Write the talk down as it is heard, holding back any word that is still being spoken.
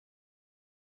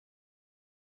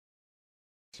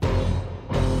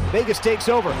Vegas takes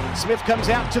over. Smith comes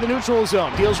out to the neutral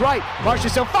zone. Deals right.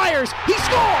 Marchessault fires. He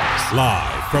scores!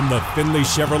 Live from the Findlay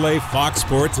Chevrolet Fox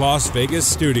Sports Las Vegas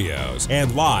studios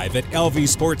and live at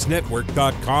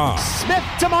lvsportsnetwork.com. Smith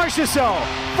to Marchessault.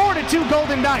 4-2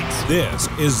 Golden Knights. This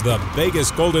is the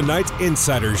Vegas Golden Knights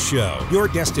Insider Show, your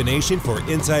destination for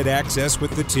inside access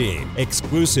with the team,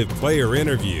 exclusive player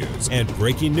interviews, and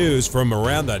breaking news from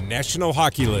around the National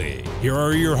Hockey League. Here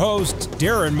are your hosts,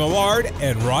 Darren Millard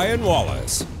and Ryan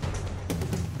Wallace.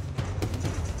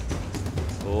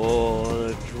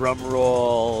 Oh, drum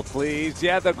roll, please.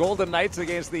 Yeah, the Golden Knights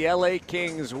against the LA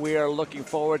Kings. We are looking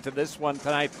forward to this one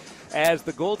tonight as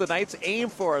the Golden Knights aim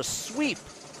for a sweep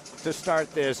to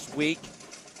start this week,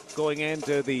 going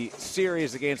into the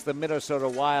series against the Minnesota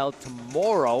Wild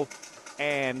tomorrow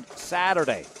and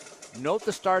Saturday. Note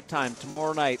the start time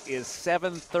tomorrow night is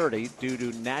 7:30 due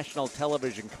to national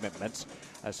television commitments.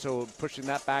 So pushing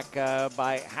that back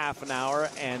by half an hour,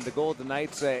 and the Golden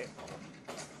Knights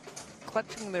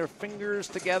clutching their fingers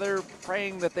together,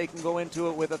 praying that they can go into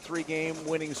it with a 3-game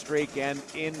winning streak and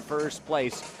in first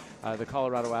place. The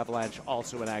Colorado Avalanche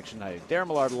also in action tonight. Darren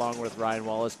Millard along with Ryan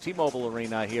Wallace, T-Mobile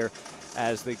Arena here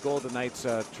as the Golden Knights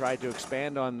try to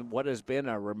expand on what has been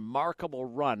a remarkable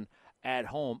run at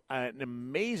home, an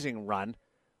amazing run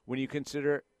when you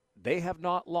consider they have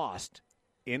not lost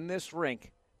in this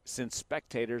rink since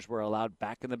spectators were allowed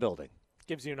back in the building.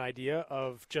 Gives you an idea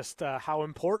of just how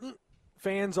important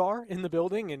fans are in the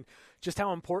building and just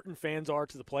how important fans are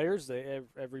to the players.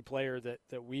 Every player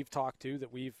that we've talked to,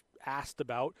 that we've asked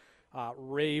about,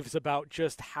 raves about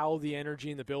just how the energy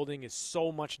in the building is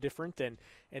so much different and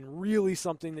really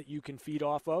something that you can feed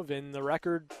off of, and the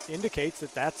record indicates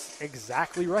that that's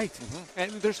exactly right. Mm-hmm.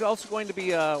 And there's also going to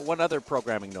be one other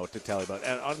programming note to tell you about.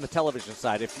 On the television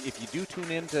side, if you do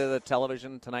tune into the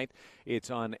television tonight,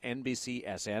 it's on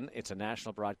NBCSN. It's a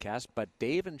national broadcast, but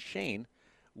Dave and Shane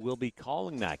will be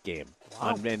calling that game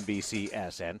on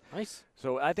NBCSN. Nice.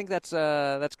 So I think that's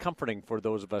comforting for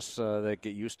those of us that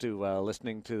get used to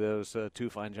listening to those two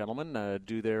fine gentlemen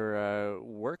do their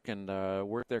work and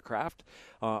work their craft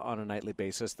on a nightly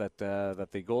basis. That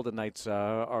the Golden Knights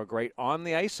are great on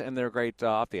the ice and they're great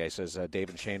off the ice, as Dave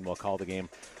and Shane will call the game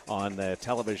on the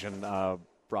television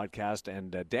broadcast,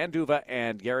 and Dan Duva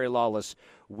and Gary Lawless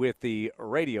with the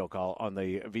radio call on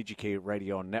the VGK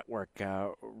radio network.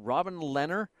 Robin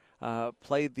Lehner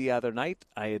played the other night.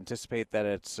 I anticipate that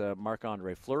it's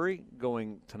Marc-Andre Fleury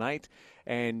going tonight,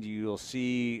 and you'll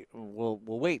see, we'll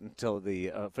wait until the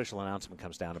official announcement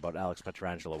comes down about Alex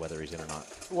Pietrangelo, whether he's in or not.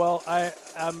 Well,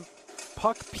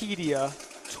 Puckpedia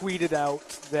tweeted out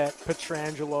that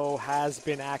Pietrangelo has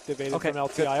been activated from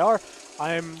LTIR.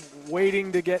 I'm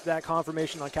waiting to get that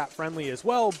confirmation on Cap Friendly as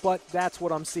well, but that's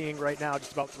what I'm seeing right now,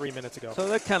 just about 3 minutes ago. So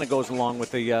that kind of goes along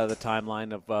with the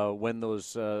timeline of when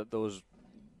those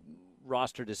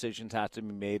roster decisions have to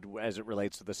be made as it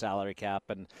relates to the salary cap,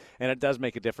 and it does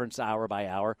make a difference hour by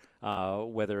hour,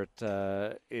 whether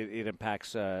it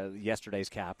impacts yesterday's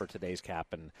cap or today's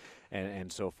cap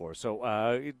and so forth. So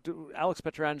Alex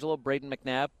Pietrangelo, Braden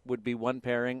McNabb would be one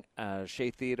pairing,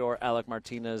 Shea Theodore, Alec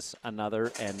Martinez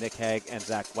another, and Nick Hague and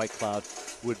Zach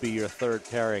Whitecloud would be your third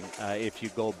pairing if you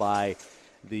go by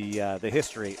the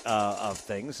history of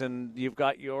things, and you've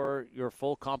got your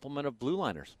full complement of blue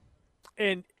liners.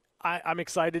 And I'm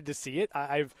excited to see it.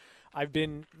 I've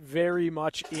been very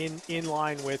much in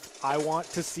line with, I want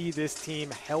to see this team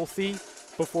healthy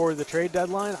before the trade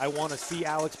deadline. I want to see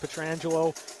Alex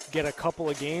Pietrangelo get a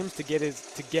couple of games to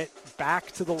get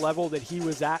back to the level that he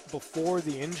was at before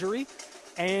the injury.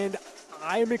 And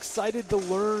I am excited to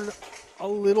learn a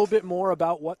little bit more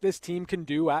about what this team can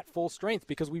do at full strength,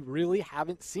 because we really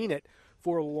haven't seen it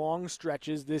for long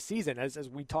stretches this season. As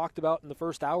we talked about in the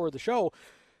first hour of the show,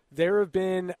 there have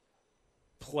been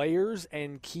players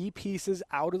and key pieces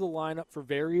out of the lineup for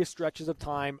various stretches of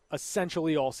time,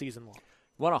 essentially all season long.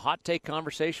 You want a hot take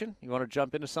conversation? You want to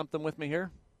jump into something with me here?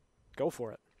 Go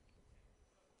for it.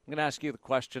 I'm going to ask you the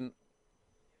question,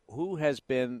 who has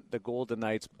been the Golden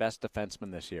Knights' best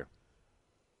defenseman this year?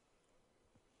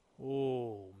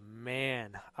 Oh,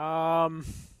 man.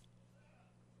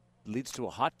 Leads to a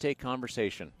hot take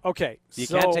conversation. Okay, you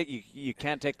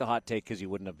can't take the hot take because you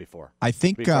wouldn't have before. I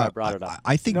think I brought it up.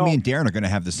 I think me and Darren are going to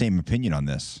have the same opinion on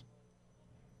this.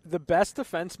 The best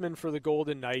defenseman for the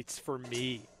Golden Knights, for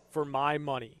me, for my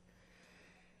money,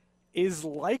 is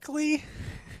likely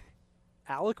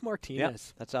Alec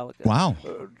Martinez. Yeah, that's Alec. Wow.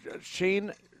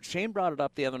 Shane brought it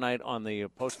up the other night on the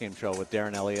postgame show with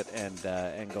Darren Elliott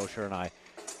and Gosher and I,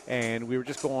 and we were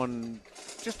just going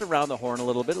around the horn a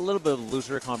little bit of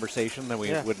looser conversation than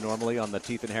we would normally on the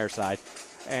teeth and hair side,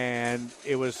 and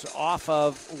it was off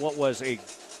of what was a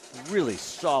really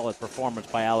solid performance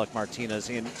by Alec Martinez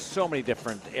in so many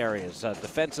different areas.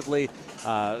 Defensively,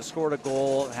 scored a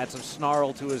goal, had some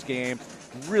snarl to his game,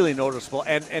 really noticeable,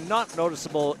 and not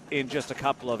noticeable in just a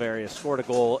couple of areas. Scored a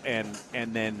goal, and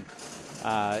then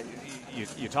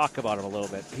you talk about him a little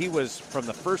bit. He was, from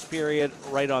the first period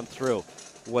right on through,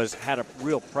 had a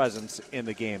real presence in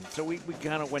the game. So we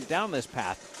kind of went down this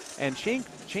path, and Shane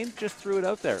just threw it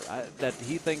out there that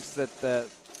he thinks that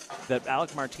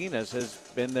Alec Martinez has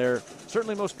been their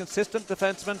certainly most consistent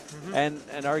defenseman and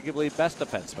arguably best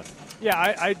defenseman. Yeah,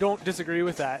 I don't disagree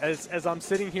with that. As I'm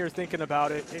sitting here thinking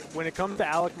about it, when it comes to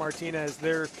Alec Martinez,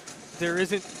 there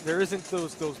isn't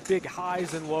those big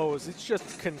highs and lows. It's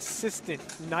just consistent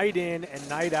night in and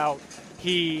night out.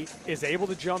 He is able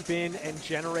to jump in and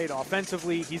generate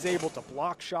offensively. He's able to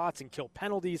block shots and kill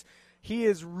penalties. He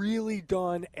has really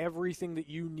done everything that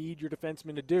you need your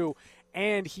defenseman to do,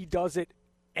 and he does it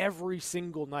every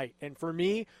single night. And for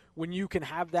me, when you can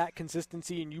have that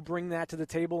consistency and you bring that to the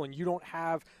table and you don't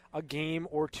have a game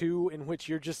or two in which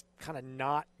you're just kind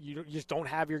of you just don't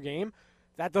have your game,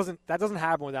 that doesn't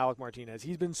happen with Alec Martinez.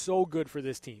 He's been so good for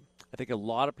this team. I think a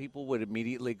lot of people would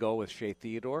immediately go with Shea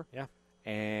Theodore. Yeah.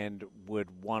 And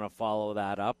would want to follow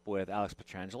that up with Alex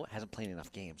Pietrangelo. Hasn't played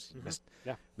enough games.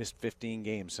 Missed 15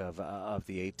 games of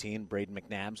the 18. Braden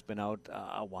McNabb's been out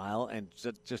a while and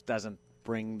just doesn't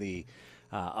bring the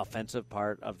offensive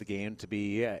part of the game to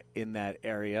be in that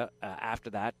area. After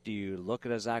that, do you look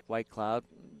at a Zach Whitecloud?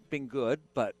 Been good,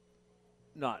 but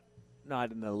not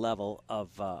in the level of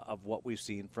what we've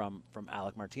seen from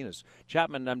Alec Martinez.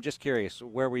 Chapman, I'm just curious,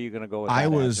 where were you going to go with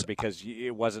that answer? Because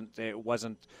it wasn't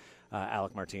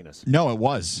Alec Martinez. No, it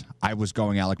was. I was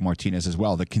going Alec Martinez as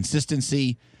well. The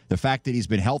consistency, the fact that he's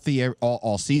been healthy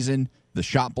all season, the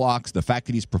shot blocks, the fact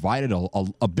that he's provided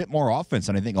a bit more offense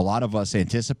than I think a lot of us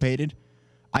anticipated.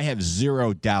 I have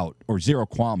zero doubt or zero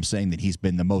qualms saying that he's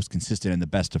been the most consistent and the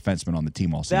best defenseman on the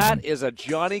team all season. That is a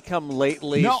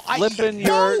Johnny-come-lately flipping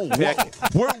your pick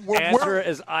answer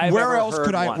as I've ever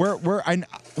heard one.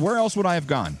 Where else would I have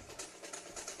gone?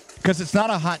 Because it's not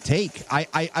a hot take.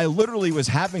 I literally was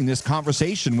having this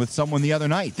conversation with someone the other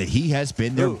night that he has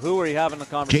been there. Who are you having the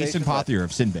conversation Jason Pothier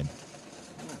of Sinbin.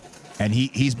 And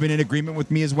he's been in agreement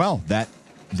with me as well that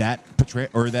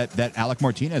Alec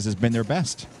Martinez has been their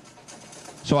best.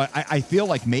 So I feel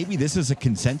like maybe this is a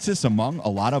consensus among a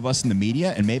lot of us in the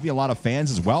media and maybe a lot of fans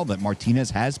as well that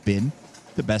Martinez has been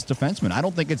the best defenseman. I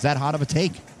don't think it's that hot of a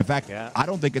take. In fact, I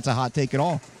don't think it's a hot take at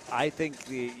all. I think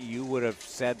you would have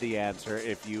said the answer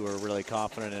if you were really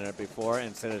confident in it before,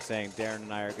 instead of saying Darren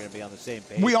and I are going to be on the same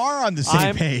page. We are on the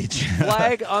same page.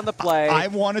 Flag on the play. I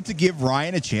wanted to give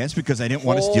Ryan a chance because I didn't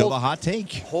want to steal the hot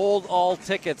take. Hold all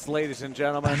tickets, ladies and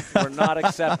gentlemen. We're not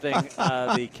accepting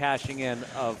the cashing in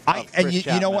of Chris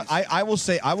you know what? I will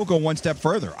say, I will go one step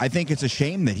further. I think it's a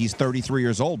shame that he's 33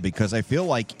 years old because I feel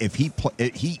like if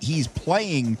he's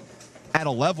playing at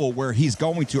a level where he's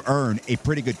going to earn a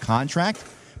pretty good contract.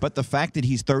 But the fact that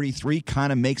he's 33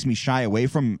 kind of makes me shy away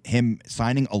from him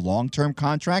signing a long-term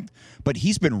contract. But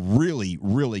he's been really,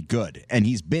 really good, and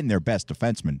he's been their best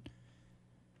defenseman.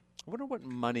 I wonder what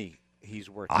money he's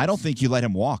worth. I don't think you let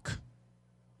him walk.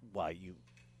 Why you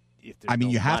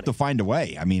have to find a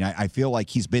way. I mean, I feel like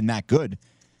he's been that good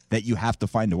that you have to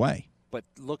find a way. But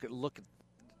look at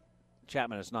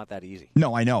Chapman. It's not that easy.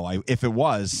 No, I know. If it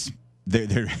was,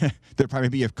 there'd probably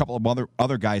be a couple of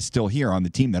other guys still here on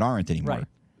the team that aren't anymore. Right.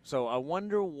 So I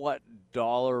wonder what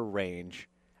dollar range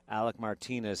Alec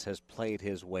Martinez has played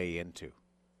his way into.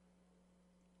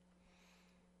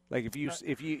 Like if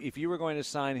you were going to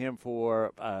sign him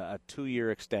for a 2-year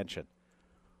extension,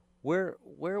 where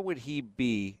would he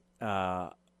be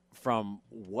from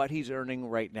what he's earning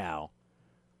right now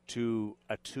to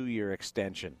a 2-year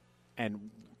extension? And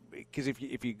because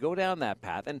if you go down that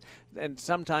path, and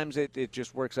sometimes it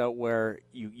just works out where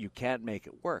you can't make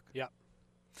it work. Yeah.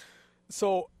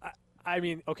 So, I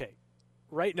mean, okay,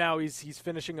 right now he's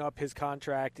finishing up his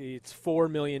contract. It's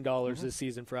 $4 million this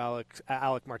season for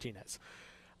Alec Martinez.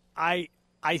 I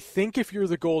think if you're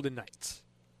the Golden Knights,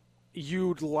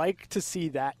 you'd like to see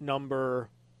that number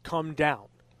come down.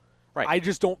 Right. I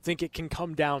just don't think it can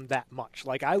come down that much.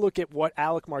 Like, I look at what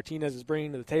Alec Martinez is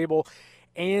bringing to the table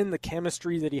and the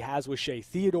chemistry that he has with Shea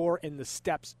Theodore and the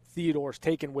steps Theodore's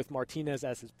taken with Martinez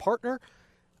as his partner.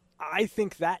 I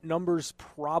think that number's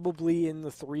probably in the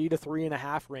 3 to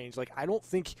 3.5 range. Like, I don't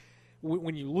think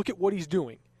when you look at what he's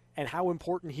doing and how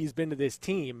important he's been to this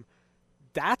team,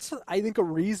 that's, I think, a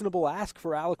reasonable ask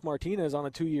for Alec Martinez on a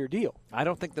 2-year deal. I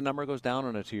don't think the number goes down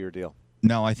on a 2-year deal.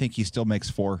 No, I think he still makes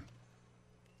 4.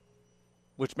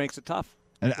 Which makes it tough.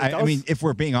 And I mean, if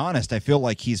we're being honest, I feel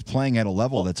like he's playing at a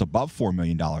level that's above $4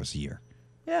 million a year.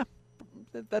 Yeah,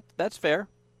 that's fair.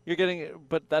 You're getting,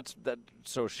 but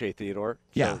so Shea Theodore.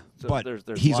 Yeah, so but there's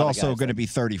he's also going to be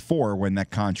 34 when that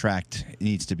contract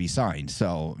needs to be signed.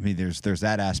 So I mean, there's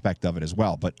that aspect of it as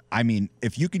well. But I mean,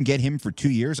 if you can get him for 2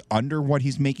 years under what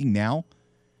he's making now,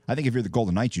 I think if you're the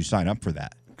Golden Knights, you sign up for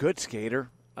that. Good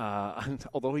skater.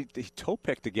 Although he toe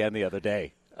picked again the other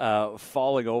day,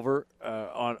 falling over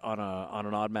on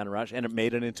an odd man rush, and it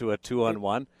made it into a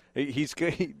 2-on-1.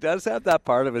 He does have that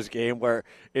part of his game where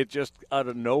it just out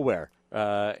of nowhere.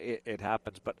 It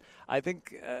happens, but I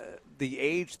think the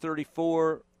age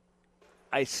 34,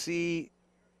 I see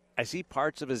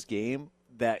parts of his game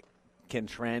that can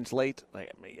translate.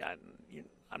 Like, I mean,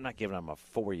 I'm not giving him a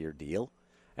 4-year deal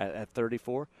at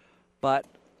 34, but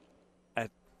at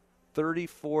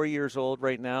 34 years old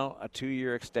right now, a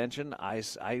 2-year extension,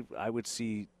 I would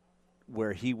see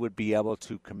where he would be able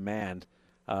to command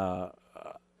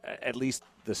at least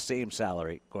the same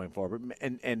salary going forward,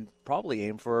 and probably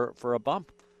aim for a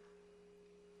bump.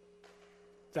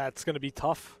 That's going to be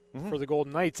tough for the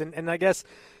Golden Knights, and I guess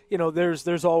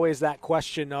there's always that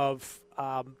question of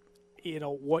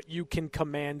what you can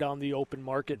command on the open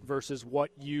market versus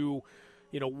what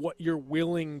what you're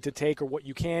willing to take or what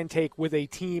you can take with a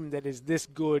team that is this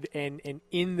good and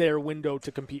in their window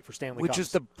to compete for Stanley Cups. Which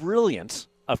is the brilliance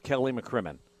of Kelly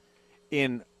McCrimmon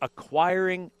in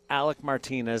acquiring Alec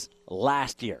Martinez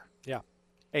last year. Yeah.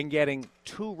 And getting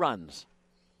 2 runs.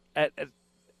 At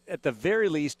the very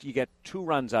least, you get 2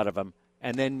 runs out of him,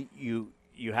 and then you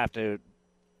have to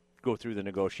go through the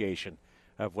negotiation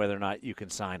of whether or not you can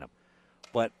sign him.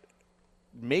 But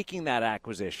making that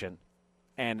acquisition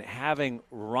and having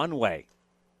runway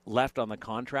left on the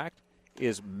contract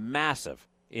is massive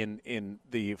in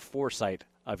the foresight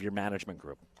of your management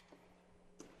group.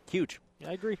 Huge. Yeah,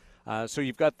 I agree. So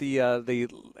you've got the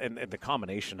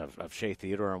combination of Shea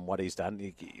Theodore and what he's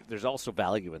done. There's also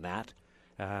value in that,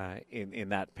 in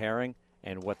that pairing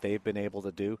and what they've been able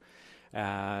to do.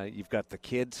 You've got the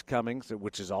kids coming,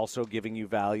 which is also giving you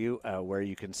value where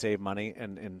you can save money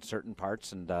in certain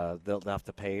parts, and they'll have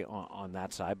to pay on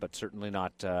that side, but certainly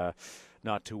not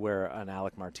to where an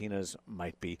Alec Martinez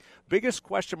might be. Biggest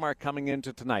question mark coming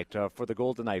into tonight for the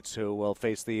Golden Knights, who will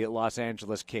face the Los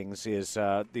Angeles Kings, is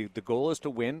the goal is to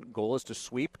win, goal is to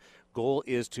sweep, goal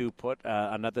is to put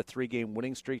another 3-game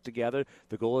winning streak together.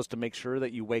 The goal is to make sure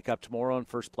that you wake up tomorrow in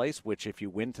first place, which if you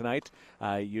win tonight,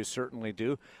 you certainly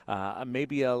do.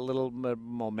 Maybe a little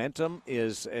momentum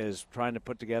is trying to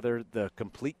put together the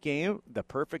complete game, the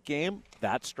perfect game.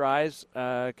 That strides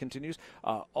continues.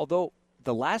 Although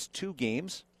the last 2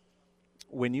 games,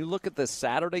 when you look at the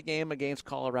Saturday game against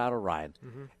Colorado, Ryan,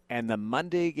 and the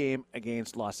Monday game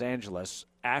against Los Angeles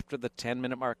after the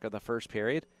 10-minute mark of the first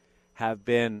period, have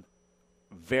been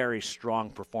very strong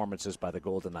performances by the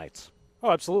Golden Knights.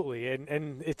 Oh, absolutely.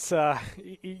 And it's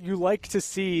you like to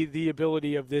see the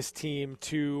ability of this team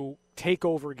to take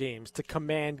over games, to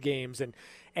command games.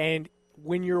 And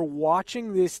when you're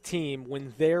watching this team,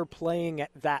 when they're playing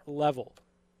at that level,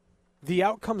 the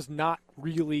outcome's not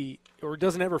really, or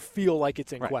doesn't ever feel like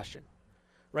it's in question,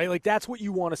 right? Like, that's what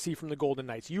you want to see from the Golden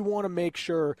Knights. You want to make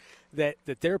sure that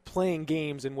they're playing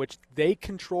games in which they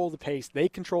control the pace, they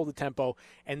control the tempo,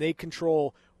 and they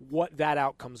control what that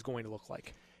outcome's going to look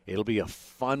like. It'll be a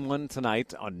fun one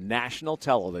tonight on national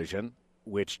television,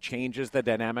 which changes the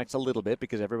dynamics a little bit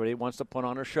because everybody wants to put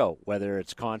on a show, whether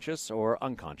it's conscious or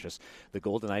unconscious. The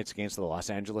Golden Knights against the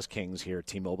Los Angeles Kings here at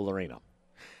T-Mobile Arena.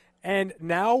 And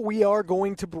now we are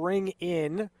going to bring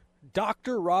in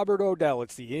Dr. Robert O'Dell.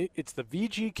 It's the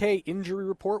VGK Injury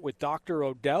Report with Dr.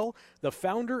 O'Dell, the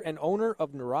founder and owner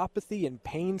of Neuropathy and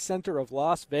Pain Center of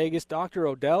Las Vegas. Dr.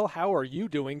 O'Dell, how are you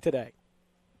doing today?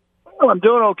 Well, I'm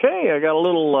doing okay. I got a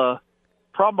little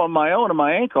problem on my own in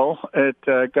my ankle. It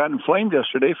got inflamed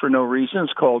yesterday for no reason.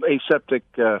 It's called aseptic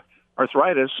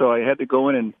arthritis, so I had to go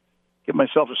in and get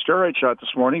myself a steroid shot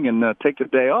this morning and take the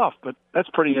day off, but that's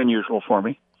pretty unusual for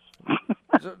me.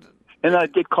 And I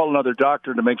did call another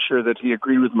doctor to make sure that he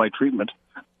agreed with my treatment.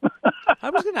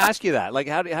 I was going to ask you that. Like,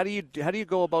 how do you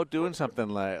go about doing something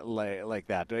like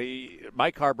that? My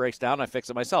car breaks down, I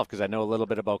fix it myself because I know a little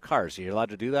bit about cars. Are you allowed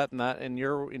to do that in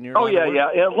your? Oh yeah.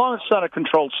 As long as it's not a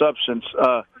controlled substance,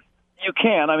 you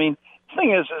can. I mean, the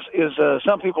thing is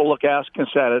some people look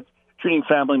askance at it, treating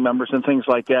family members and things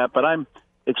like that. But I'm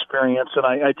experienced, and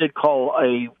I did call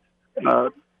a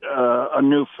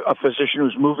physician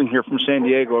who's moving here from San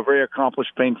Diego, a very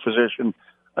accomplished pain physician,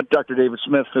 Dr. David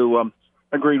Smith, who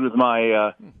agreed with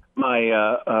my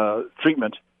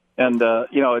treatment. And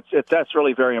that's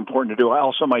really very important to do.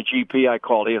 Also, my GP I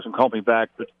called. He hasn't called me back,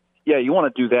 but yeah, you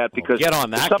want to do that because get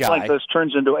on that if something guy. like this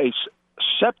turns into a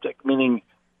septic, meaning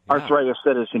arthritis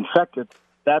that is infected.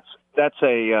 That's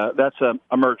a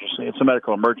emergency. It's a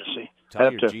medical emergency. I Tell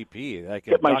have your to GP. Like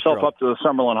get myself up to the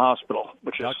Summerlin Hospital,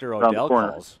 which Dr. is around Odell the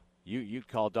corner. calls. You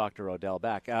call Dr. Odell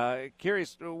back.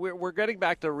 Curious, we're getting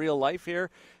back to real life here.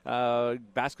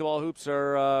 Basketball hoops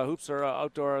are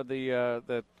outdoor.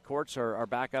 The courts are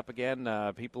back up again.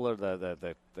 People are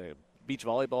the beach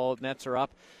volleyball nets are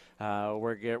up.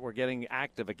 We're getting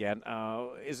active again.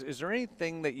 Is there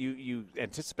anything that you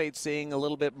anticipate seeing a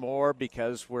little bit more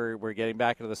because we're getting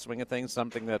back into the swing of things?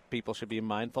 Something that people should be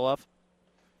mindful of.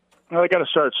 Well, they got to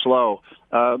start slow.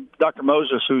 Dr.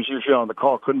 Moses, who's usually on the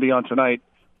call, couldn't be on tonight.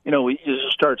 We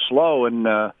just start slow. And,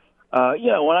 when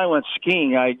I went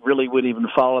skiing, I really wouldn't even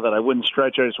follow that. I wouldn't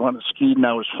stretch. I just wanted to ski, and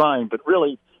I was fine. But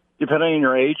really, depending on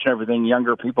your age and everything,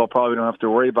 younger people probably don't have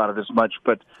to worry about it as much.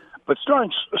 But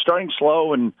starting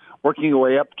slow and working your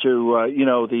way up to,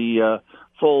 the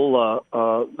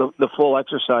full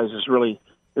exercise is really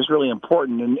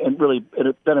important and really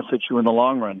it benefits you in the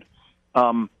long run.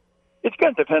 It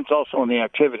kind of depends also on the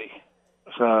activity.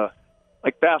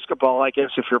 Like basketball, I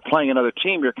guess if you're playing another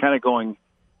team, you're kind of going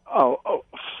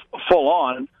full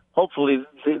on. Hopefully,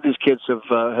 these kids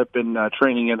have been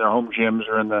training in their home gyms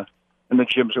or in the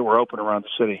gyms that were open around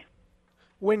the city.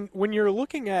 When you're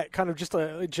looking at kind of just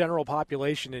a general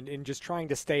population and just trying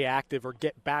to stay active or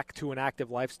get back to an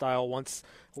active lifestyle once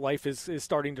life is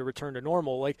starting to return to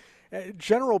normal, like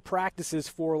general practices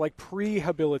for like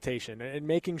prehabilitation and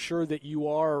making sure that you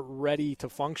are ready to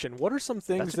function. What are some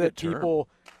things that people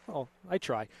I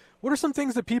try. What are some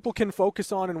things that people can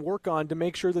focus on and work on to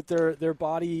make sure that their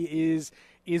body is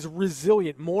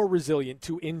resilient, more resilient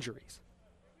to injuries?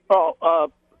 Well,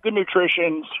 good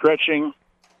nutrition, stretching,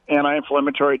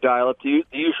 anti-inflammatory diet, the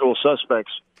usual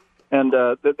suspects, and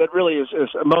that really is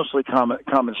mostly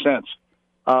common sense.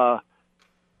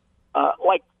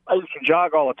 Like I used to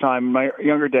jog all the time in my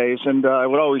younger days, and I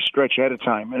would always stretch ahead of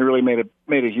time, and it really made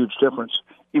a huge difference.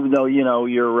 Even though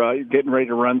you're getting ready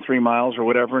to run 3 miles or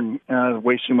whatever, and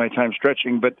wasting my time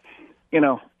stretching, but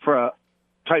for a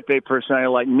Type A personality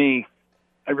like me,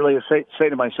 I really say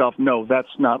to myself, no, that's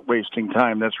not wasting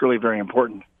time. That's really very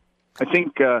important. I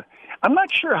think I'm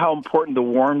not sure how important the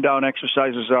warm-down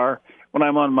exercises are. When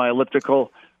I'm on my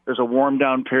elliptical, there's a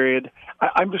warm-down period.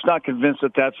 I'm just not convinced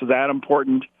that that's that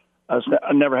important. I've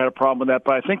never had a problem with that,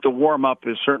 but I think the warm-up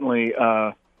is certainly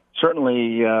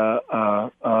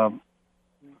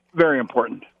very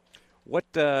important. What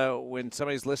when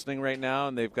somebody's listening right now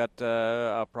and they've got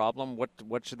a problem,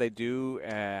 what should they do?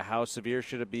 How severe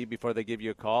should it be before they give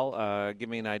you a call? Give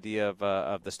me an idea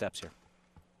of the steps here.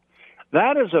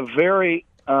 That is a very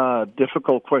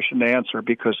difficult question to answer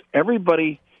because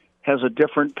everybody has a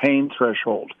different pain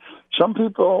threshold. Some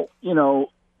people, you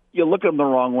look at them the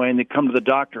wrong way and they come to the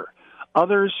doctor.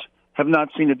 Others have not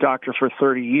seen a doctor for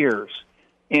 30 years.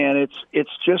 And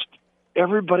it's just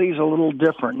everybody's a little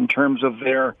different in terms of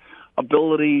their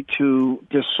ability to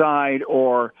decide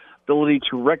or ability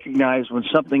to recognize when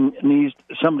somebody needs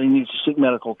to seek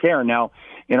medical care. Now,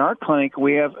 in our clinic,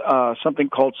 we have something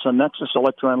called Sonexus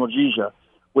electroanalgesia,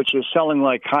 which is selling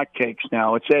like hotcakes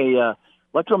now. It's a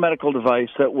electromedical device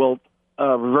that will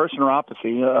reverse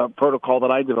neuropathy, a protocol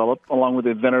that I developed along with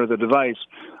the inventor of the device.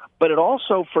 But it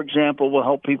also, for example, will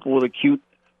help people with acute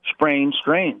sprain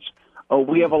strains.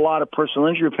 We have a lot of personal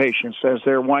injury patients as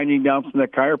they're winding down from their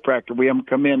chiropractor. We have them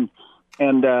come in,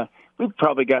 and we've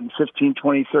probably gotten 15,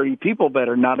 20, 30 people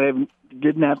better,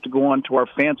 didn't have to go on to our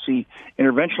fancy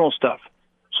interventional stuff.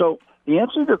 So the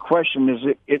answer to your question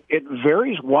is it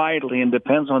varies widely and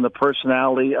depends on the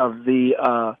personality of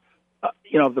the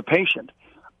the patient.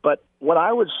 But what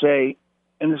I would say,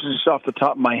 and this is just off the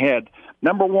top of my head,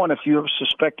 number one, if you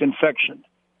suspect infection,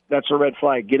 that's a red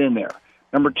flag. Get in there.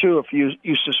 Number two, if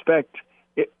you suspect,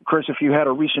 of course, if you had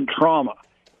a recent trauma,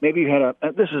 maybe you had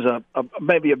this is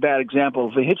maybe a bad example.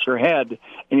 If it hits your head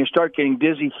and you start getting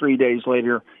dizzy 3 days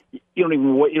later, you don't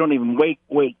even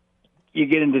wait. You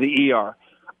get into the ER.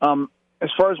 As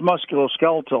far as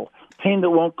musculoskeletal pain that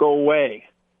won't go away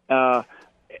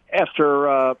after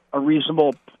a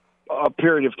reasonable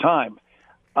period of time.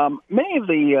 Many of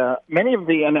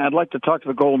the, and I'd like to talk to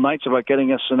the Golden Knights about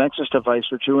getting a Sonexus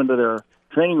device or two into their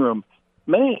training room.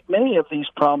 Many of these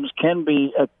problems can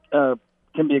be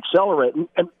accelerated,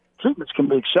 and treatments can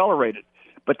be accelerated.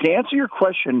 But to answer your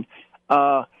question,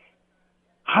 how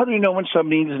do you know when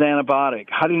somebody needs an antibiotic?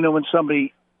 How do you know when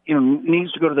somebody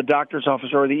needs to go to the doctor's office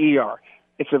or the ER?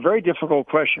 It's a very difficult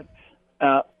question.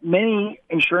 Many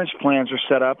insurance plans are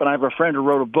set up, and I have a friend who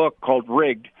wrote a book called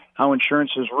Rigged, How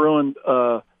Insurance Has Ruined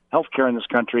Healthcare in this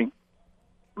country.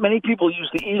 many people use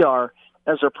the ER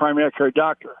as their primary care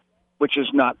doctor, which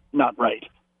is not right.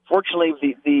 Fortunately,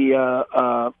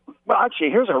 well, actually,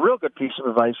 here's a real good piece of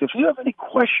advice. If you have any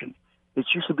question that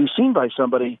you should be seen by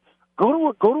somebody,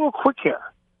 go to a quick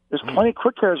care. There's plenty of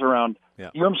quick cares around. Yeah.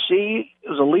 UMC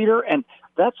is a leader, and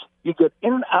you get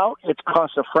in and out. It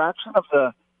costs a fraction of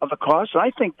the cost. And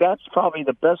I think that's probably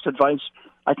the best advice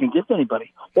I can give to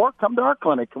anybody. Or come to our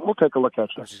clinic, and we'll take a look at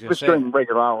you. Just during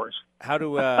regular hours. How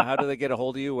do they get a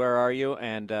hold of you? Where are you?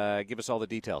 And give us all the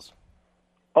details.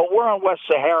 Oh, we're on West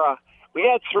Sahara. We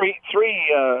had three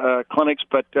clinics,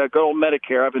 but go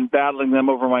Medicare. I've been battling them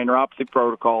over my neuropathy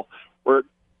protocol. We're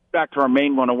back to our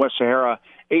main one on West Sahara,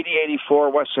 8084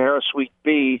 West Sahara Suite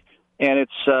B, and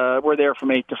it's we're there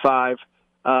from 8 to 5,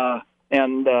 and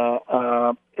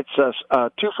it's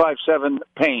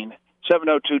 257-PAIN,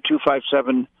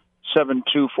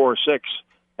 702-257-7246.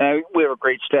 And we have a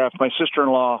great staff. My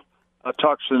sister-in-law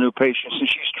talks to the new patients, and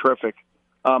she's terrific.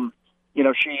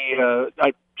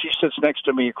 She sits next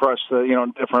to me across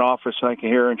the different office, and I can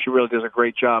hear her, and she really does a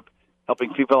great job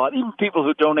helping people out, even people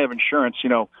who don't have insurance.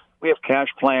 We have cash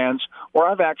plans, or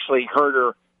I've actually heard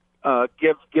her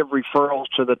give referrals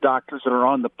to the doctors that are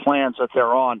on the plans that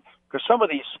they're on, because some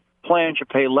of these plans you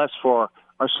pay less for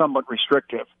are somewhat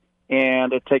restrictive,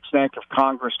 and it takes an act of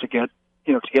Congress to get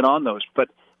on those. But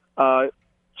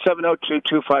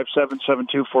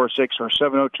 702-257-7246 or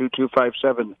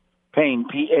 702-257-PAIN,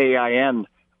 PAIN.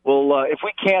 Well, if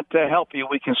we can't help you,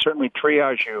 we can certainly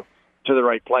triage you to the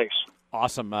right place.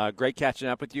 Awesome. Great catching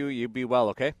up with you. You be well,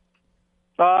 okay?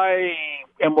 I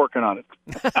am working on it.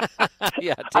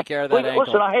 Yeah, take care of that ankle.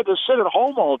 Listen, I had to sit at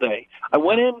home all day. I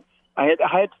went in. I had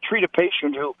to treat a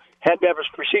patient who had to have his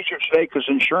procedure today because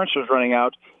insurance was running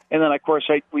out. And then, of course,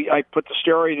 I put the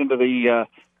steroid into the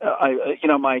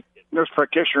my nurse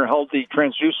practitioner held the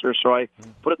transducer, so I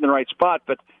put it in the right spot.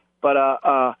 But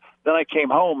then I came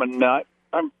home, and I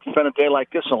haven't spent a day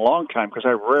like this in a long time because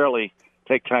I rarely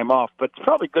take time off. But it's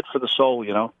probably good for the soul,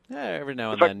 Yeah, every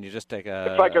now and then you just take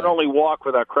a... If I could only walk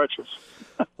without crutches.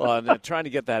 Well, and trying to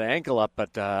get that ankle up,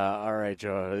 but all right,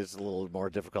 Joe, it's a little more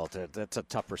difficult. That's a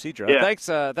tough procedure. Yeah. Thanks,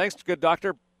 good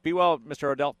doctor. Be well,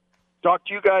 Mr. O'Dell. Talk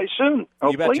to you guys soon,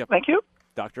 hopefully. You betcha. Thank you.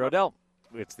 Dr. O'Dell.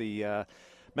 It's the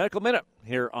Medical Minute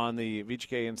here on the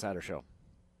VGK Insider Show.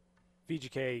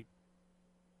 VGK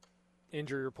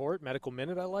injury report, Medical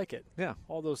Minute, I like it. Yeah.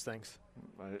 All those things.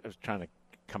 I was trying to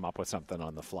come up with something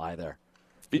on the fly there.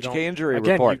 VGK injury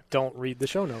again, report. You don't read the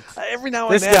show notes. Every now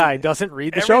and then. This guy doesn't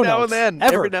read the show notes.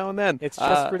 Every now and then. It's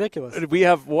just ridiculous. We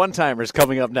have one-timers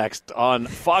coming up next on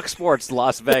Fox Sports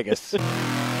Las Vegas.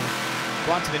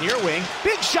 Quanton in your wing.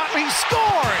 Big shot. He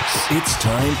scores! It's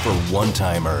time for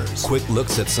one-timers. Quick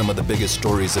looks at some of the biggest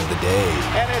stories of the day.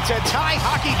 And it's a tie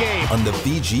hockey game. On the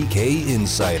VGK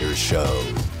Insider Show.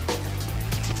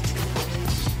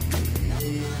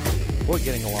 We're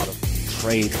getting a lot of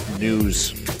trade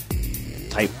news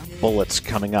type bullets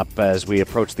coming up as we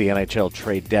approach the NHL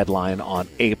trade deadline on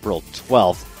April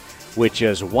 12th, which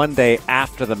is one day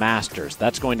after the Masters.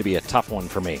 That's going to be a tough one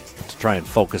for me to try and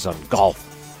focus on golf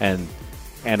and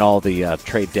all the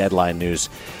trade deadline news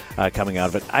coming out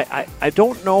of it. I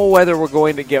don't know whether we're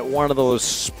going to get one of those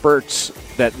spurts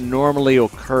that normally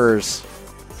occurs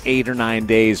 8 or 9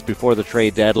 days before the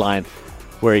trade deadline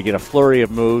where you get a flurry of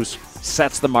moves,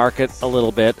 sets the market a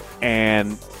little bit,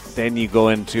 and then you go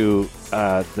into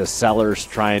the sellers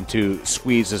trying to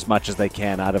squeeze as much as they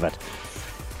can out of it.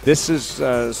 This is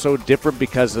so different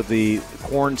because of the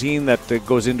quarantine that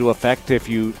goes into effect if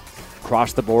you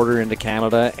cross the border into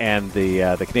Canada and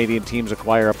the Canadian teams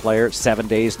acquire a player. 7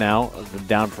 days now,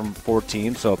 down from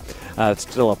 14, so it's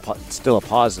still a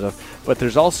positive. But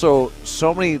there's also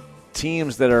so many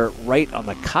teams that are right on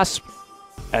the cusp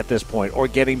at this point or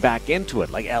getting back into it,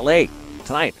 like LA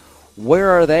tonight. Where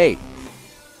are they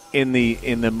in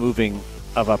the moving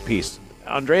of a piece?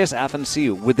 Andreas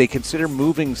Athanasiou, would they consider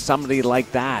moving somebody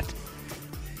like that?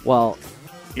 Well,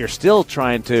 you're still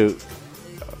trying to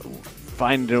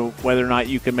find whether or not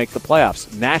you can make the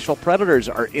playoffs. Nashville Predators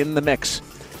are in the mix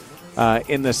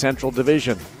in the Central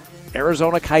Division.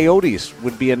 Arizona Coyotes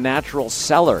would be a natural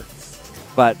seller,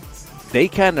 but they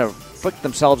kind of flick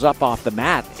themselves up off the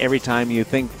mat every time you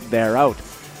think they're out.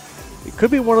 It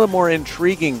could be one of the more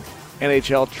intriguing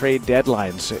NHL trade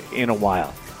deadlines in a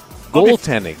while.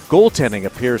 Goaltending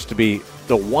appears to be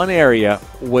the one area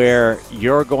where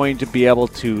you're going to be able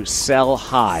to sell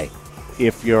high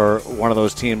if you're one of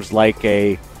those teams like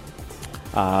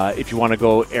if you want to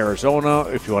go Arizona,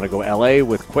 if you want to go LA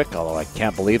with Quick, although I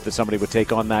can't believe that somebody would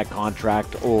take on that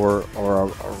contract, or a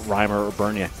Reimer or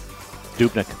Bernier.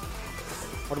 Dubnyk.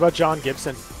 What about John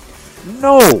Gibson?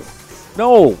 No.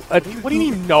 No. What do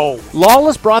you mean no?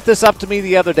 Lawless brought this up to me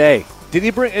the other day. Did he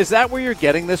bring? Is that where you're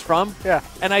getting this from? Yeah.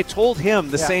 And I told him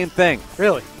the same thing.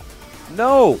 Really?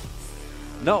 No.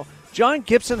 John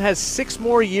Gibson has 6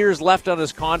 more years left on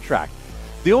his contract.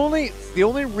 The only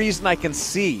reason I can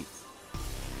see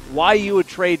why you would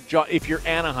trade John, if you're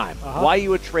Anaheim, why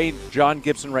you would trade John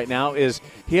Gibson right now is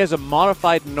he has a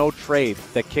modified no trade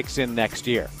that kicks in next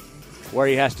year, where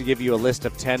he has to give you a list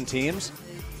of 10 teams.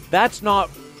 That's not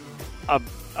a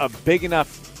big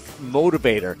enough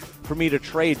motivator for me to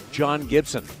trade John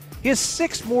Gibson. He has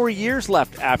 6 more years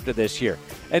left after this year.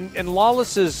 And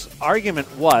Lawless's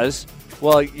argument was,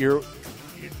 well,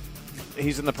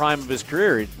 he's in the prime of his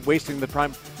career, he's wasting the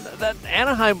prime. That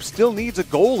Anaheim still needs a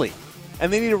goalie,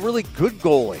 and they need a really good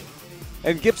goalie.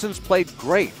 And Gibson's played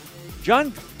great.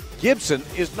 John Gibson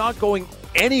is not going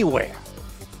anywhere.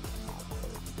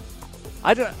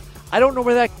 I don't know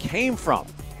where that came from.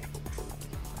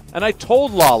 And I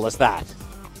told Lawless that.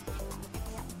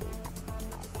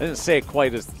 I didn't say it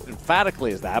quite as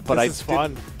emphatically as that, but this is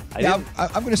fun. I'm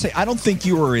going to say, I don't think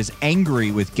you were as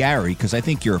angry with Gary because I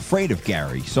think you're afraid of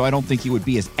Gary. So I don't think you would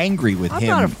be as angry with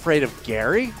him. I'm not afraid of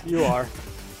Gary. You are.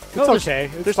 No, It's okay.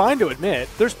 It's fine to admit.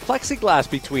 There's plexiglass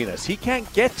between us. He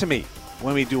can't get to me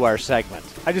when we do our segment.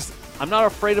 I'm not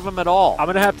afraid of him at all. I'm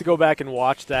going to have to go back and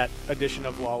watch that edition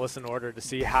of Lawless in Order to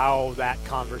see how that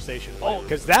conversation went.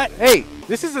 Because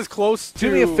this is as close to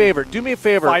Do me a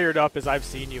favor. fired up as I've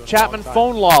seen you in Chapman, a long time.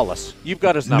 phone Lawless. You've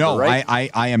got his number, No, right?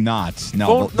 I am not.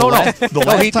 No. Phone- The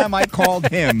last time I called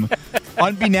him,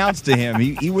 unbeknownst to him,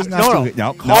 he was not.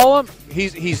 No. Call him.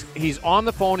 He's on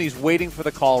the phone. He's waiting for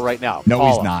the call right now. No, Call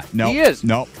he's him. not. No, he is.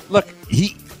 No. Look,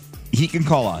 he can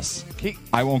call us.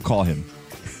 I won't call him.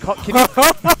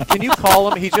 Can you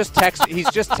call him? He's just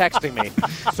texting me.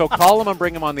 So call him and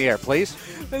bring him on the air, please.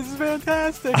 This is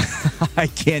fantastic. I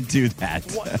can't do that.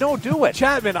 No, do it.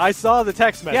 Chapman, I saw the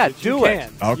text message. Yeah, do it.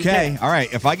 Okay, all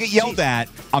right. If I get yelled at,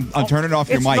 I'm turning off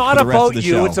your It's mic not for the rest about of the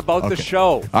you, show. it's about the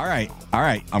show. All right.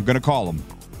 I'm going to call him.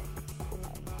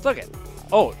 Look at.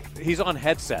 Oh, he's on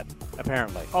headset,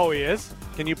 apparently. Oh, he is?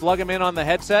 Can you plug him in on the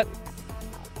headset?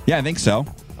 Yeah, I think so.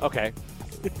 Okay.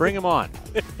 Bring him on.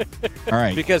 All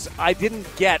right. Because I didn't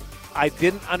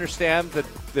understand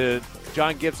the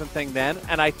John Gibson thing then,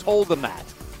 and I told him that.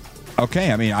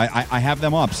 Okay, I mean, I have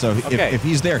them up, so if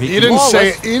he's there, he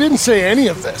didn't say any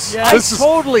of this. Yes.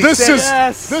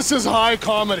 This is high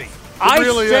comedy. I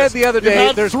really said is. the other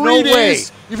day, there's no way.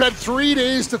 You've had 3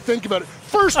 days to think about it.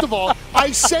 First of all,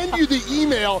 I send you the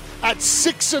email at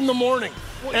 6 in the morning,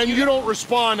 and you don't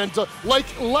respond until like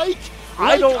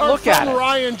I don't our look at friend it.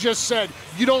 Ryan just said.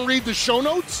 You don't read the show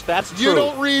notes. That's true. You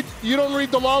don't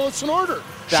read the Lawless in Order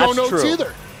show notes true.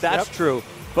 either. That's true.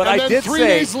 But and I then did 3 say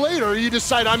days later, you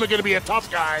decide I'm going to be a tough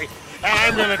guy, and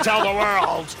I'm going to tell the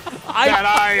world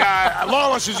that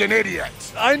Lawless is an idiot.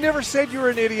 I never said you were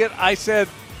an idiot. I said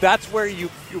that's where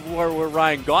where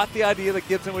Ryan got the idea that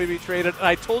Gibson would be traded. And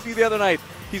I told you the other night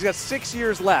he's got 6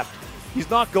 years left. He's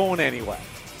not going anywhere.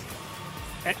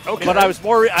 Okay. But I was much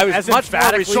more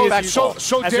respectful.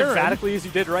 So as Darren, emphatically as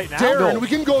you did right now. Darren, we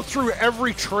can go through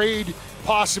every trade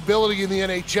possibility in the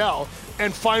NHL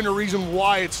and find a reason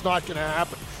why it's not going to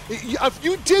happen. If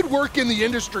you did work in the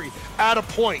industry at a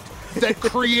point that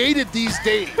created these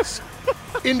days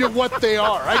into what they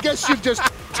are, I guess you've just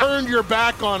turned your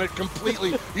back on it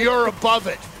completely. You're above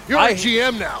it. You're a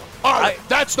GM now.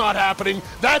 That's not happening.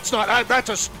 That's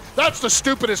the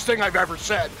stupidest thing I've ever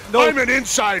said. No, I'm an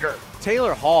insider.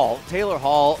 Taylor Hall,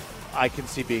 I can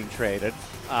see being traded.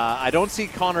 I don't see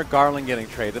Connor Garland getting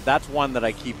traded. That's one that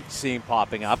I keep seeing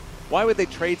popping up. Why would they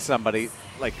trade somebody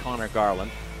like Connor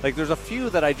Garland? Like, there's a few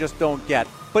that I just don't get.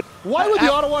 But why would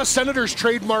the Ottawa Senators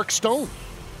trade Mark Stone?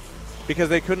 Because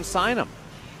they couldn't sign him.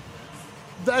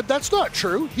 That's not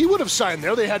true. He would have signed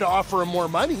there. They had to offer him more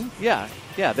money. Yeah,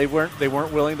 they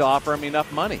weren't willing to offer him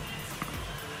enough money.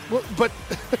 Well, but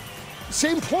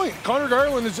same point. Connor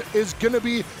Garland is going to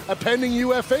be a pending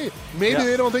UFA. Maybe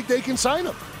they don't think they can sign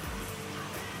him.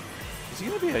 Is he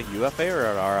going to be a UFA or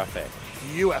an RFA?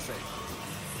 UFA.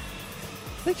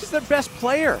 I think he's their best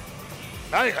player.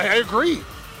 I agree.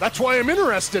 That's why I'm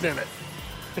interested in it.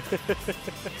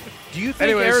 Do you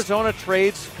think Arizona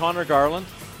trades Connor Garland?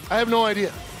 I have no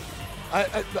idea.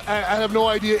 I have no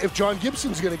idea if John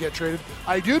Gibson's going to get traded.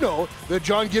 I do know that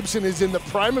John Gibson is in the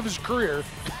prime of his career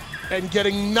and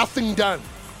getting nothing done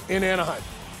in Anaheim.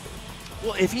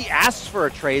 Well, if he asks for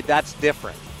a trade, that's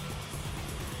different.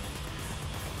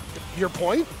 Your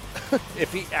point?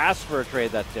 If he asks for a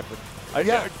trade, that's different.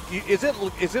 Yeah.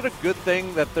 Is it a good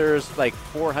thing that there's like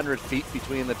 400 feet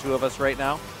between the two of us right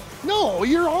now? No,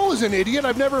 you're always an idiot.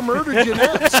 I've never murdered you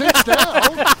since now.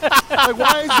 Like,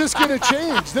 why is this going to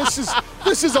change?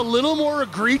 This is a little more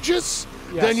egregious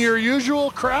than your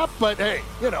usual crap, but hey,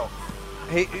 you know.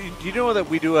 Hey, do you know that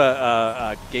we do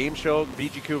a game show,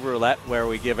 VGQ Roulette, where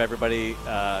we give everybody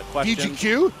questions?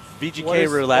 VGQ? VGK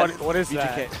Roulette. What is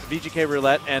that? VGK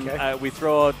Roulette, and Okay. we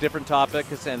throw out different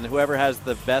topics, and whoever has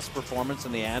the best performance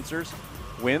in the answers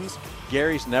wins.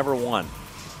 Gary's never won,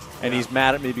 and he's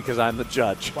mad at me because I'm the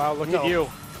judge. Wow, look at you.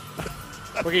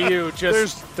 Look at you,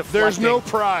 just There's no deflecting.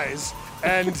 prize,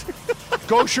 and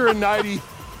Gosher and Nighty,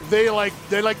 they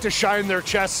like to shine their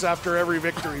chests after every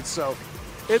victory. So,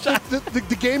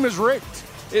 the game is rigged.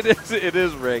 It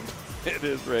is rigged. It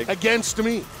is rigged. Against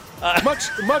me.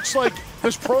 Much like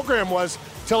this program was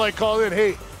till I called in,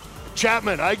 hey,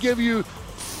 Chapman, I give you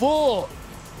full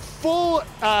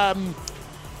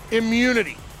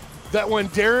immunity that when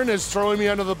Darren is throwing me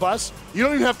under the bus, you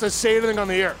don't even have to say anything on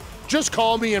the air. Just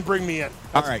call me and bring me in.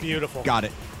 All right. beautiful. Got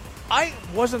it. I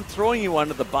wasn't throwing you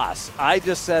under the bus. I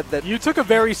just said that You took a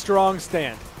very strong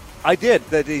stand. I did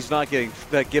that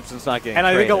that Gibson's not getting. And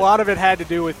I think a traded. lot of it had to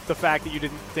do with the fact that you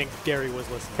didn't think Gary was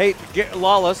listening. Hey,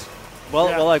 Lawless. Well,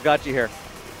 Yeah. well, I've got you here.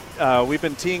 We've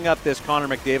been teeing up this Connor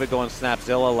McDavid going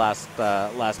Snapzilla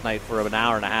last night for an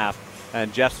hour and a half,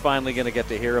 and Jeff's finally going to get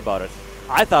to hear about it.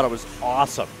 I thought it was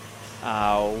awesome.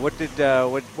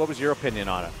 What was your opinion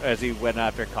on it as he went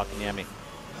after Kotkaniemi?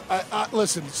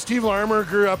 Listen, Steve Larmer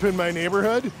grew up in my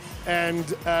neighborhood, and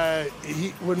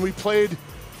when we played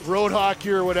road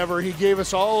hockey or whatever, he gave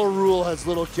us all a rule as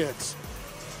little kids.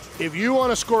 If you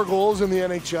want to score goals in the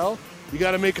NHL, you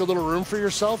got to make a little room for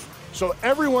yourself. So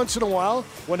every once in a while,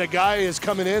 when a guy is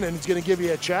coming in and he's going to give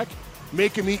you a check,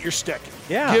 make him eat your stick.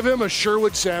 Yeah. Give him a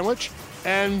Sherwood sandwich,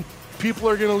 and people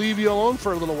are going to leave you alone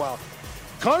for a little while.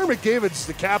 Connor McDavid's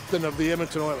the captain of the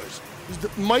Edmonton Oilers. He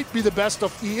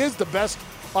is the best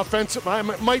offensive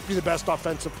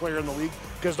player in the league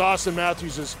because Austin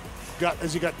Matthews has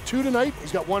he got 2 tonight?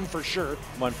 He's got 1 for sure.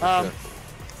 One for sure.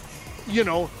 You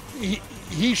know,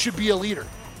 he should be a leader.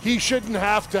 He shouldn't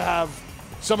have to have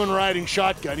someone riding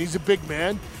shotgun. He's a big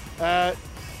man.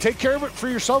 Take care of it for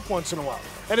yourself once in a while.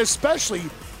 And especially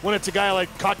when it's a guy like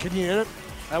Kotkaniemi.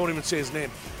 I won't even say his name.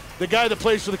 The guy that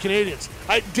plays for the Canadians.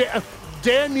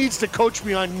 Dan needs to coach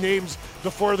me on names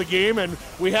before the game, and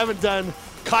we haven't done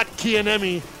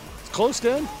Kotkaniemi. Close,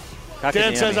 Dan?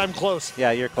 Dan says I'm close. Yeah,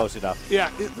 you're close enough.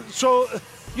 Yeah, so,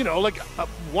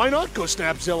 why not go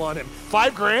Snapzilla on him?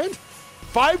 $5,000?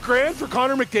 $5,000 for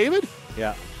Connor McDavid?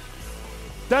 Yeah.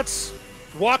 That's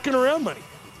walking around money.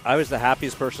 I was the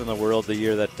happiest person in the world the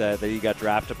year that he got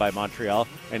drafted by Montreal,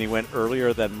 and he went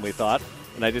earlier than we thought,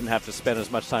 and I didn't have to spend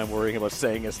as much time worrying about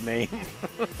saying his name.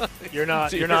 You're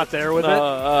not there with it?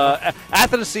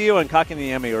 Athanasiou and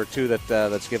Kotkaniemi are two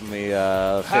that's given me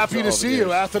Happy to see you,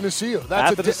 Athanasiou.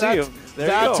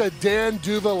 That's a Dan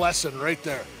Duva lesson right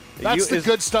there. That's the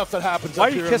good stuff that happens Why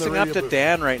up are you here in the kissing up radio to booth.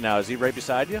 Dan right now? Is he right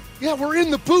beside you? Yeah, we're in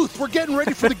the booth. We're getting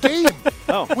ready for the game.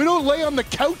 Oh. We don't lay on the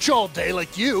couch all day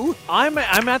like you. I'm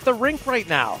at the rink right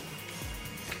now.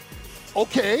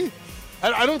 Okay.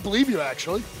 I don't believe you,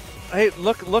 actually. Hey,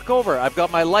 look over. I've got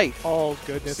my light. Oh,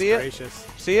 goodness See it? gracious.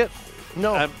 See it?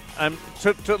 No. I'm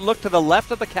to look to the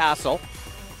left of the castle.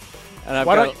 And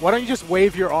Why don't you just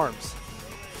wave your arms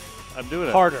I'm doing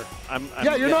it harder?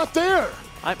 You're not there.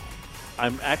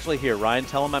 I'm actually here. Ryan,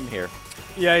 tell him I'm here.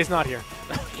 Yeah, he's not here.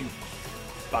 You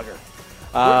bugger.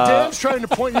 Dan's trying to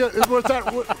point you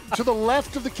to the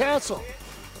left of the castle.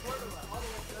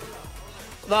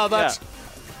 No, that's. Yeah.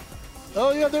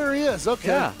 Oh yeah, there he is.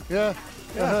 Okay. Yeah.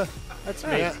 Yeah. That's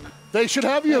me. Yeah. They should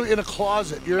have you in a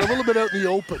closet. You're a little bit out in the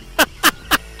open.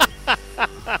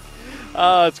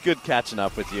 Oh, it's good catching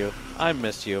up with you. I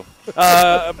miss you.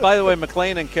 By the way,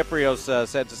 McLean and Kiprios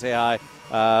said to say hi.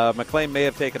 McLean may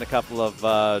have taken a couple of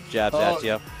jabs at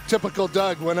you. Typical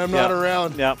Doug. When I'm not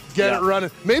around, Yeah. get Yeah. it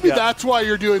running. Maybe Yeah. that's why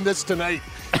you're doing this tonight,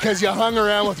 because you hung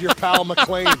around with your pal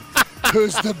McLean,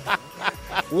 who's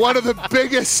one of the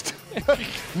biggest.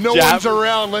 No Jab. one's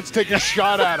around. Let's take a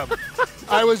shot at him.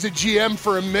 I was a GM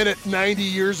for a minute 90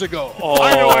 years ago. Oh.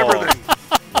 I know everything.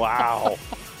 Wow.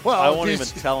 Well, I won't he's-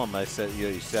 even tell him I said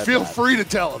you said Feel that. free to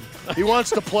tell him. He wants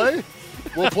to play.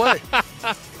 We'll play.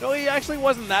 No, he actually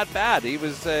wasn't that bad. He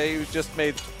was just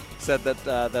said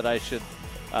that I should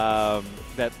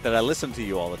that I listen to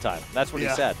you all the time. That's what Yeah.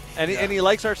 he said. And he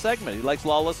likes our segment. He likes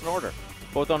Lawless and Order,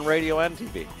 both on radio and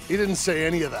TV. He didn't say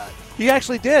any of that. He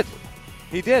actually did.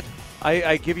 He did.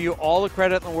 I give you all the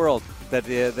credit in the world that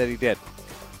he did.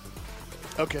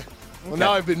 Okay. Well,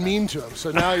 now I've been mean to him, so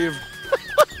now you've.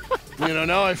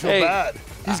 Now I feel bad.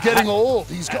 He's getting old.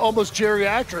 He's almost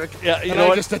geriatric. Yeah, you and know I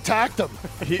what? just attacked him.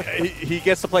 He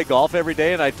gets to play golf every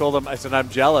day, and I told him, I said, I'm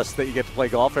jealous that you get to play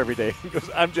golf every day. He goes,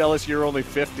 I'm jealous you're only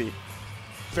 50.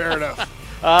 Fair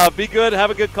enough. Be good. Have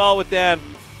a good call with Dan.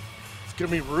 It's going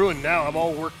to be ruined now. I'm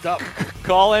all worked up.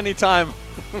 Call anytime.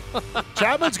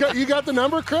 Chapman's you got the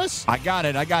number, Chris? I got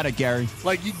it, Gary.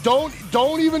 Like, you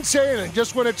don't even say anything.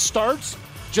 Just when it starts,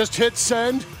 just hit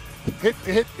send,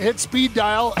 hit speed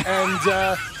dial,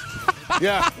 and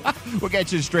yeah. We'll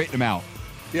get you to straighten them out.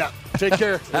 Yeah. Take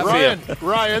care.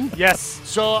 Ryan. Yes.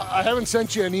 So I haven't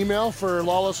sent you an email for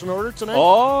Lawless in Order tonight.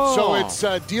 Oh. So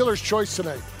it's dealer's choice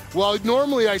tonight. Well,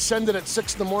 normally I send it at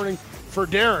 6 in the morning for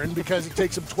Darren because it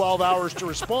takes him 12 hours to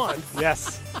respond.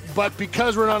 Yes. But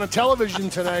because we're not on television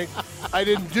tonight, I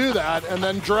didn't do that. And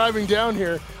then driving down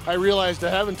here, I realized I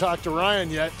haven't talked to Ryan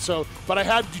yet. But I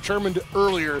had determined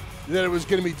earlier that it was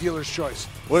going to be dealer's choice.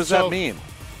 What does that mean?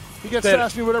 He gets to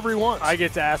ask me whatever he wants. I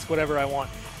get to ask whatever I want.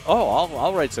 Oh,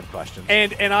 I'll write some questions.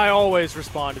 And I always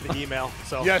respond to the email.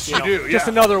 So yes, you know, do. Just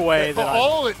another way that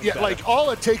all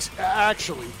it takes.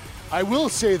 Actually, I will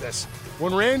say this: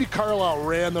 when Randy Carlisle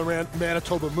ran the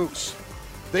Manitoba Moose,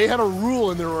 they had a rule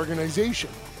in their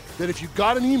organization that if you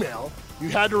got an email, you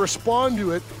had to respond to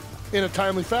it in a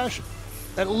timely fashion,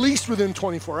 at least within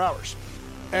 24 hours.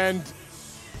 And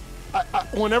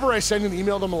whenever I send an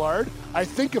email to Millard, I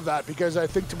think of that because I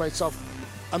think to myself,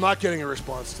 I'm not getting a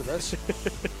response to this.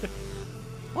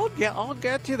 I'll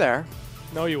get you there.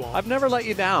 No, you won't. I've never let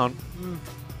you down.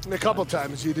 A couple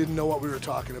times you didn't know what we were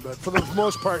talking about. For the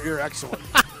most part, you're excellent.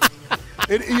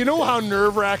 You know how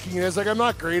nerve-wracking it is? Like, I'm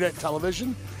not great at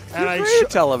television. You're great at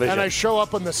television. And I show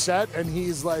up on the set, and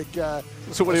he's like,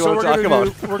 so what do you want to talk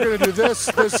about? We're going to do this,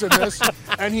 this, and this.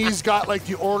 And he's got, like,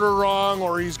 the order wrong,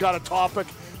 or he's got a topic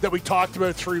that we talked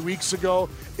about 3 weeks ago.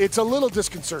 It's a little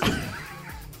disconcerting.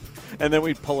 And then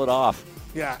we pull it off.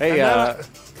 Yeah. Hey,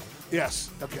 yes.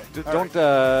 Okay. Don't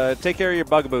take care of your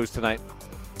bugaboos tonight.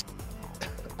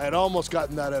 I had almost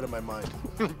gotten that out of my mind.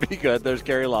 Be good. There's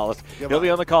Gary Lawless. Yeah, He'll be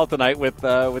on the call tonight with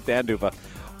Dan Duva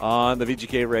on the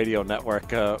VGK Radio Network.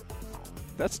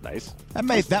 That's nice.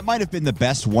 That might have been the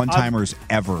best one-timers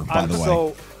ever, by the way.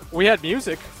 So we had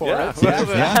music for it. So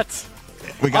yeah.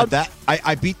 We got that.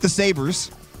 I beat the Sabres.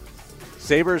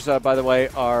 Sabres, by the way,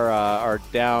 are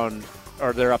down,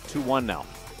 or they're up 2-1 now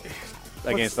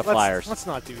against the Flyers. Let's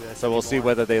not do this. So we'll see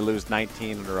whether they lose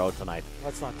 19 in a row tonight.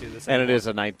 Let's not do this. And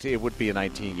anymore. it would be a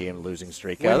 19-game losing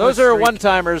streak. Those are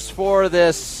one-timers for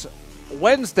this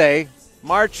Wednesday,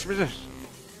 March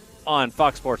on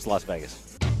Fox Sports Las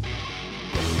Vegas.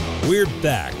 We're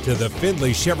back to the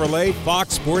Findlay Chevrolet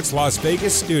Fox Sports Las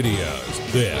Vegas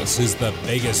studios. This is the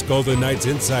Vegas Golden Knights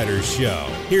Insider Show.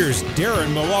 Here's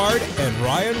Darren Millard and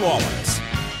Ryan Wallace.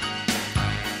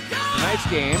 Tonight's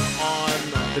game on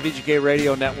the VGK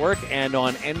Radio Network and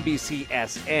on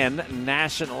NBCSN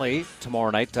nationally tomorrow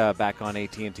night, back on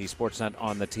AT&T Sportsnet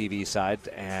on the TV side.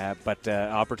 But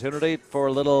opportunity for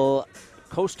a little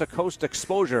coast-to-coast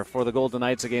exposure for the Golden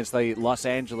Knights against the Los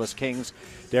Angeles Kings.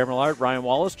 Darren Millard, Ryan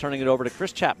Wallace, turning it over to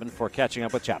Chris Chapman for catching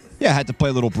up with Chapman. Yeah, I had to play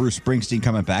a little Bruce Springsteen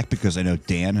coming back because I know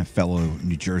Dan, a fellow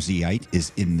New Jerseyite,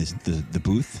 is in the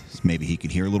booth. Maybe he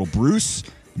could hear a little Bruce.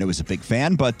 I know he's a big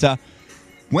fan, but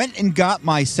went and got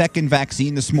my second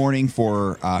vaccine this morning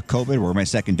for COVID, or my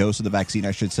second dose of the vaccine,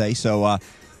 I should say. So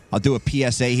I'll do a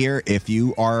PSA here. If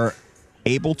you are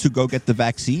able to go get the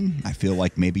vaccine, I feel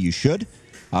like maybe you should.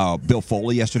 Bill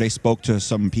Foley yesterday spoke to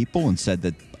some people and said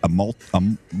that a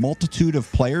multitude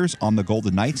of players on the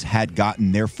Golden Knights had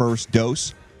gotten their first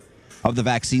dose of the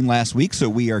vaccine last week. So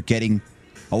we are getting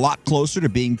a lot closer to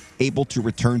being able to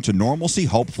return to normalcy.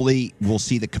 Hopefully, we'll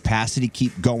see the capacity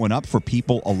keep going up for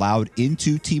people allowed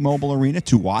into T-Mobile Arena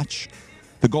to watch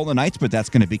the Golden Knights, but that's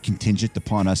going to be contingent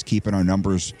upon us keeping our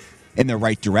numbers in the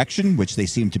right direction, which they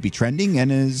seem to be trending, and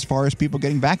as far as people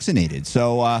getting vaccinated.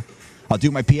 So I'll do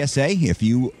my PSA. If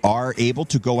you are able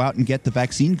to go out and get the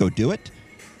vaccine, go do it,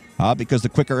 because the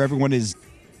quicker everyone is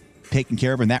taken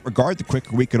care of in that regard, the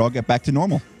quicker we could all get back to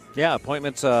normal. Yeah,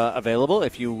 appointments available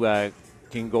if you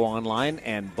can go online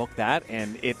and book that,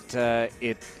 and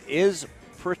it is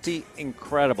pretty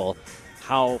incredible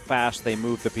how fast they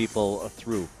move the people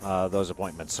through those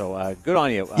appointments. So good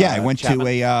on you. Yeah, I went Chapman.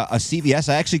 to a CVS.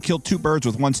 I actually killed two birds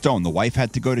with one stone. The wife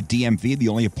had to go to DMV. The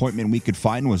only appointment we could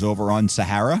find was over on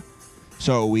Sahara.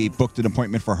 So we booked an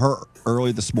appointment for her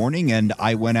early this morning, and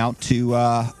I went out to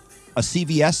a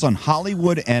CVS on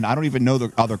Hollywood, and I don't even know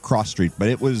the other cross street, but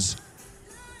it was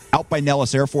out by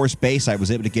Nellis Air Force Base. I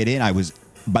was able to get in. I was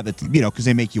because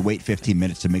they make you wait 15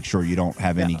 minutes to make sure you don't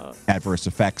have any adverse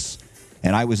effects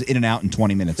and I was in and out in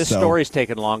 20 minutes. This so, story's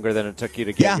taken longer than it took you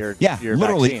to get your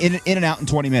literally vaccine. in and out in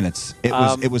 20 minutes.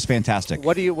 It was fantastic.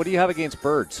 What do you have against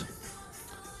birds?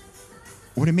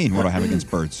 What do you mean? What do I have against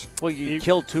birds? Well, you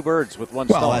killed 2 birds with one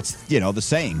stone. Well, that's the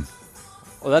saying.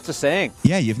 Well, that's a saying.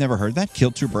 Yeah, you've never heard that?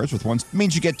 Kill 2 birds with one. It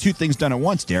means you get 2 things done at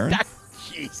once, Darren.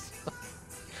 Jeez.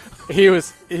 He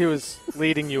was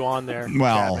leading you on there.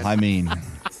 Well, Chapman. I mean,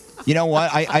 you know what?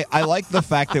 I like the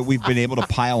fact that we've been able to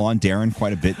pile on Darren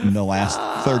quite a bit in the last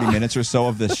 30 minutes or so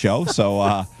of this show. So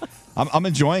I'm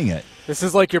enjoying it. This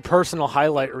is like your personal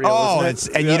highlight reel. Oh,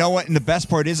 isn't it? you know what? And the best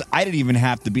part is, I didn't even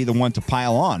have to be the one to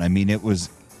pile on. I mean, it was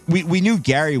we knew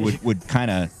Gary would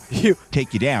kind of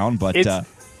take you down, but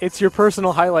it's your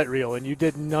personal highlight reel, and you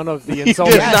did none of the You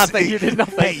insulting. did nothing. You did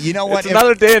nothing. hey, you know what? It's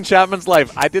another day in Chapman's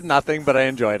life. I did nothing, but I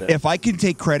enjoyed it. If I can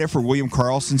take credit for William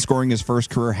Karlsson scoring his first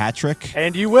career hat trick,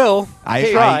 And you will. Are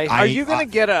you going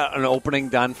to get an opening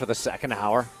done for the second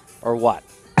hour, or what?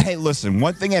 Hey, listen,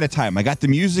 one thing at a time. I got the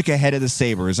music ahead of the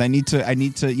Sabres. I need to,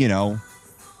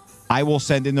 I will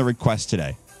send in the request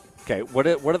today. Okay, what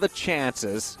are the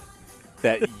chances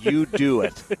that you do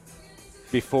it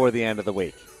before the end of the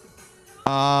week?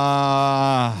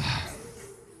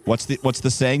 What's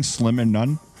the saying? Slim and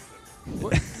none.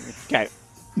 Okay.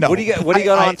 No. What do you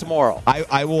got on tomorrow?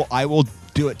 I will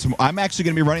do it tomorrow. I'm actually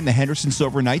going to be running the Henderson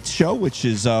Silver Knights show, which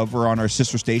is over on our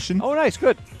sister station. Oh, nice,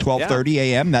 good. 12:30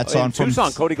 a.m. That's on from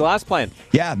Tucson. Cody Glass playing.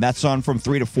 Yeah, that's on from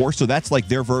 3 to 4. So that's like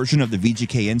their version of the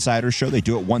VGK Insider Show. They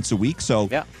do it once a week. So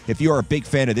if you are a big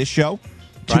fan of this show,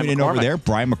 tune in over there.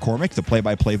 Brian McCormick, the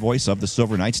play-by-play voice of the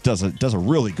Silver Knights, does a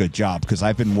really good job because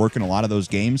I've been working a lot of those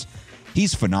games.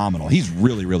 He's phenomenal. He's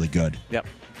really, really good. Yep.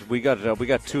 We got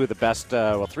 2 of the best, 3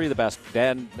 of the best.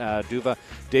 Dan Duva,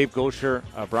 Dave Gosher,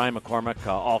 Brian McCormick,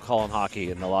 all calling hockey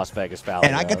in the Las Vegas Valley.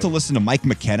 And I get to listen to Mike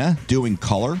McKenna doing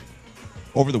color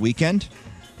over the weekend.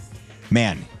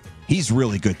 Man, he's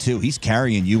really good too. He's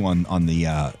carrying you on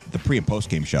the pre and post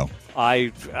game show.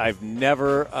 I've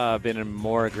never been in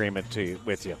more agreement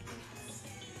with you.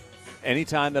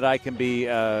 Anytime that I can be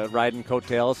riding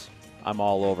coattails, I'm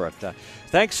all over it.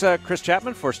 Thanks, Chris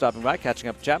Chapman, for stopping by, catching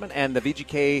up with Chapman. And the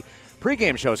VGK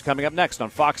pregame show is coming up next on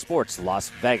Fox Sports Las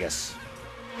Vegas.